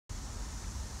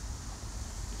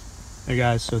Hey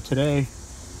guys, so today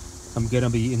I'm going to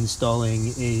be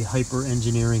installing a Hyper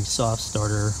Engineering soft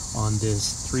starter on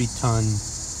this 3-ton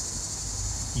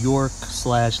York /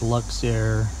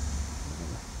 Luxair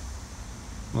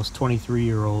almost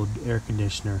 23-year-old air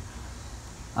conditioner.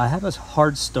 I have a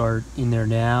hard start in there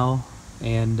now,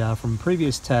 and from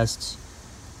previous tests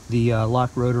the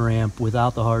lock rotor amp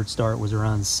without the hard start was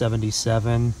around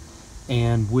 77,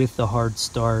 and with the hard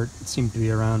start it seemed to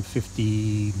be around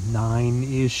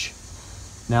 59-ish.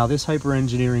 Now this Hyper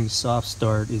Engineering soft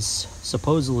start is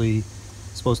supposedly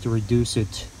supposed to reduce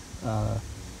it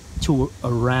to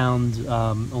around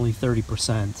only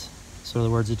 30%. So in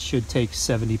other words, it should take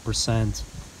 70%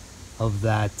 of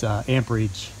that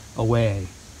amperage away.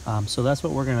 So that's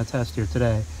what we're going to test here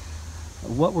today.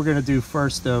 What we're going to do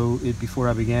first, though, before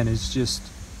I begin, is just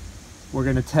we're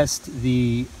going to test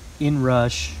the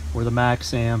inrush or the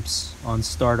max amps on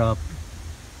startup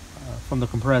from the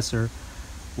compressor.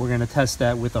 We're going to test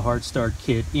that with the hard start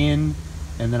kit in,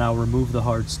 and then I'll remove the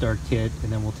hard start kit,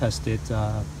 and then we'll test it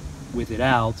with it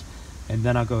out, and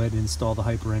then I'll go ahead and install the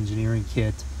Hyper Engineering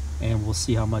kit, and we'll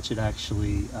see how much it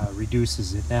actually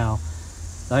reduces it. Now,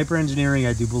 the Hyper Engineering,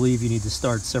 I do believe you need to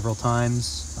start several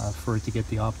times for it to get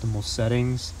the optimal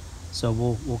settings. So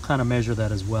we'll kind of measure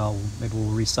that as well. Maybe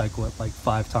we'll recycle it like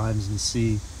 5 times and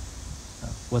see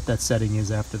what that setting is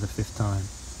after the 5th time.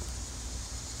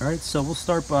 All right, so we'll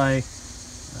start by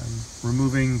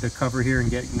removing the cover here and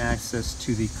getting access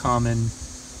to the common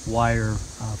wire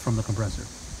from the compressor.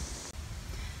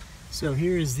 So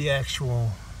here is the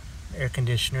actual air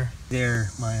conditioner. There,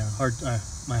 my hard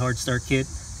start kit. I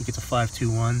think it's a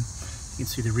 521. You can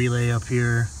see the relay up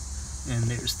here, and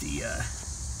there's the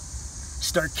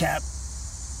start cap.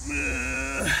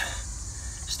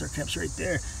 Start cap's right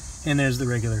there, and there's the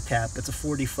regular cap. That's a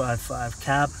 45.5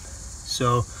 cap.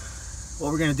 So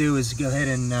what we're going to do is go ahead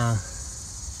and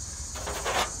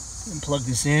plug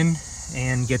this in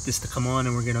and get this to come on,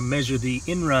 and we're going to measure the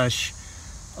inrush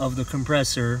of the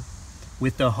compressor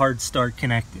with the hard start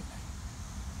connected.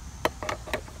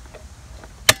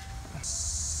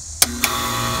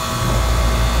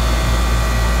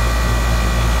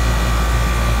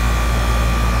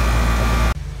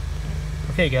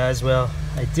 Okay guys, well,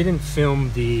 I didn't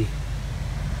film the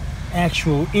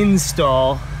actual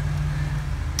install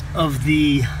of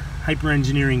the Hyper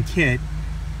Engineering kit,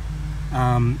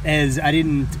 as I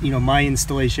didn't, my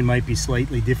installation might be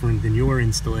slightly different than your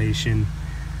installation,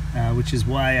 which is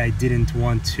why I didn't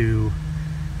want to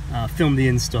film the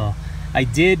install. I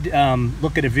did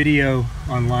look at a video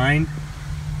online,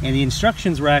 and the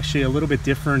instructions were actually a little bit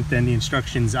different than the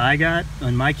instructions I got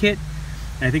on my kit.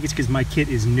 And I think it's because my kit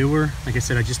is newer. Like I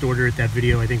said, I just ordered it. That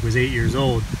video I think was 8 years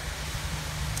old.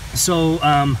 So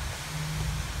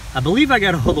I believe I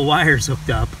got all the wires hooked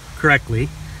up correctly.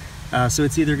 So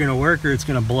it's either going to work or it's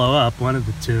going to blow up, one of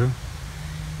the two.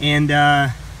 And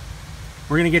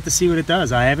we're going to get to see what it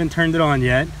does. I haven't turned it on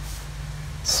yet.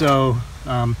 So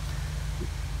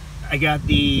I got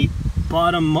the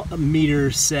bottom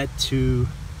meter set to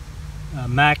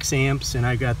max amps, and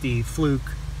I got the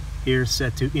fluke here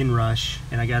set to inrush,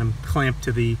 and I got them clamped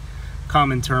to the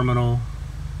common terminal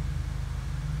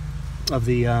of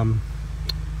the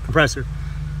compressor.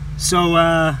 So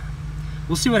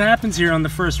we'll see what happens here on the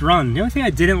first run. The only thing I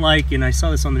didn't like, and I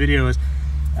saw this on the video, is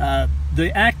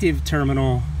the active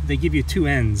terminal. They give you 2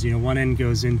 ends. One end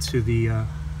goes into the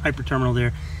hyper terminal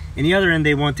there, and the other end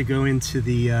they want to go into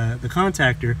the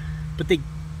contactor, but they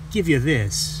give you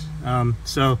this.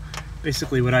 So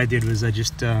basically what I did was I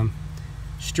just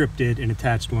stripped it and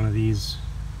attached one of these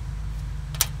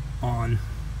on.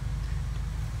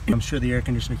 I'm sure the air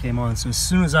conditioner came on, so as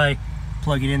soon as I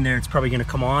plug it in there, it's probably going to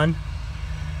come on.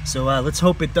 So let's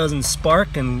hope it doesn't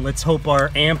spark, and let's hope our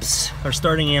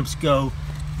starting amps go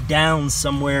down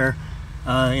somewhere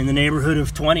in the neighborhood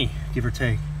of 20, give or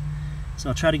take. So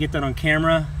I'll try to get that on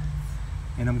camera,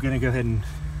 and I'm going to go ahead and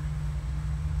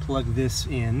plug this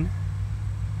in.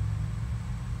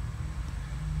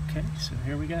 Okay, so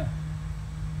here we go.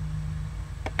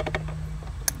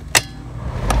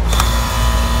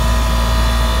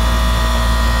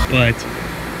 But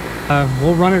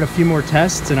we'll run it a few more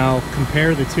tests, and I'll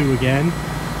compare the two again.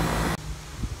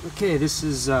 Okay, this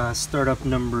is startup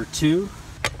number 2.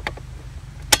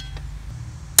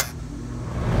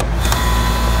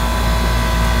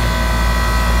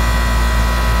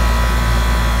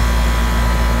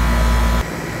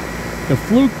 The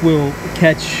fluke will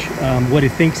catch what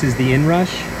it thinks is the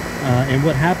inrush, and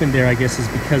what happened there, I guess, is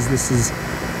because this is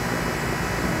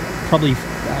probably,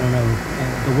 I don't know,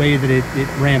 the way that it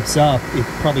ramps up, it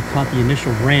probably caught the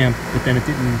initial ramp, but then it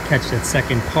didn't catch that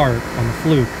second part on the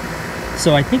fluke.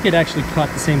 So I think it actually caught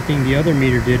the same thing the other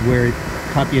meter did, where it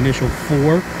caught the initial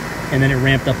 4 and then it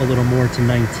ramped up a little more to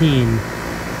 19.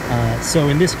 So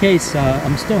in this case,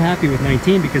 I'm still happy with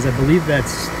 19 because I believe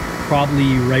that's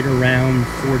probably right around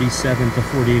 47 to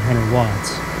 4800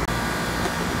 watts.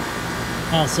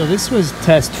 So this was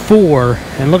test 4,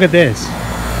 and look at this.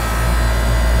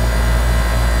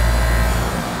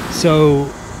 So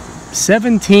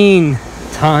 17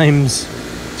 times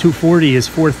 240 is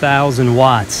 4,000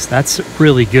 watts. That's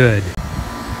really good.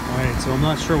 All right, so I'm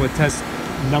not sure what test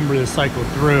number this cycle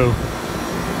through,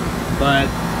 but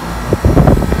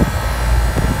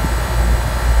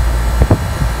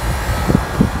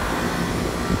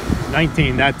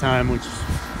 $19 that time, which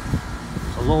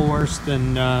is a little worse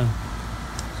than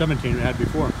 17 we had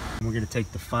before. We're going to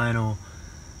take the final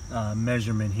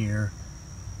measurement here,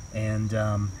 and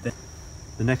the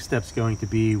next step's going to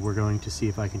be, we're going to see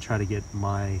if I can try to get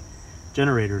my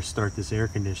generator to start this air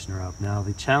conditioner up. Now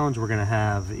the challenge we're going to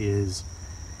have is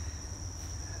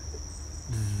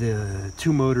the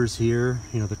 2 motors here,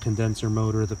 you know, the condenser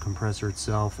motor, the compressor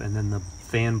itself, and then the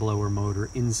fan blower motor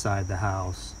inside the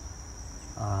house.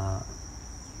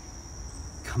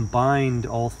 Combined,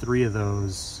 all 3 of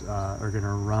those are going to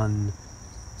run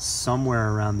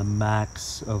somewhere around the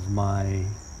max of my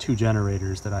 2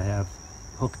 generators that I have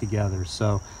hooked together.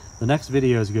 So the next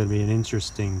video is going to be an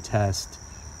interesting test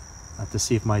to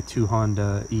see if my 2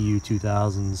 Honda EU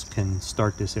 2000s can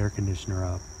start this air conditioner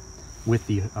up with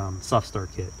the soft start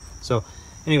kit. So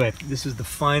anyway, this is the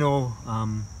final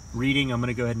reading. I'm going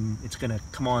to go ahead and it's going to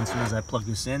come on as soon as I plug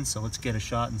this in. So let's get a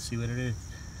shot and see what it is.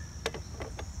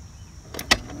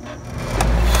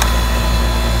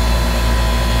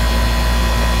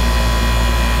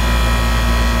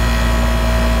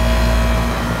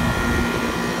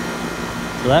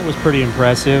 So that was pretty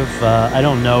impressive. I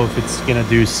don't know if it's going to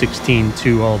do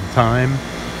 16.2 all the time,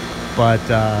 but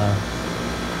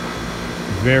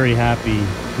very happy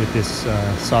with this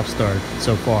soft start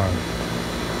so far.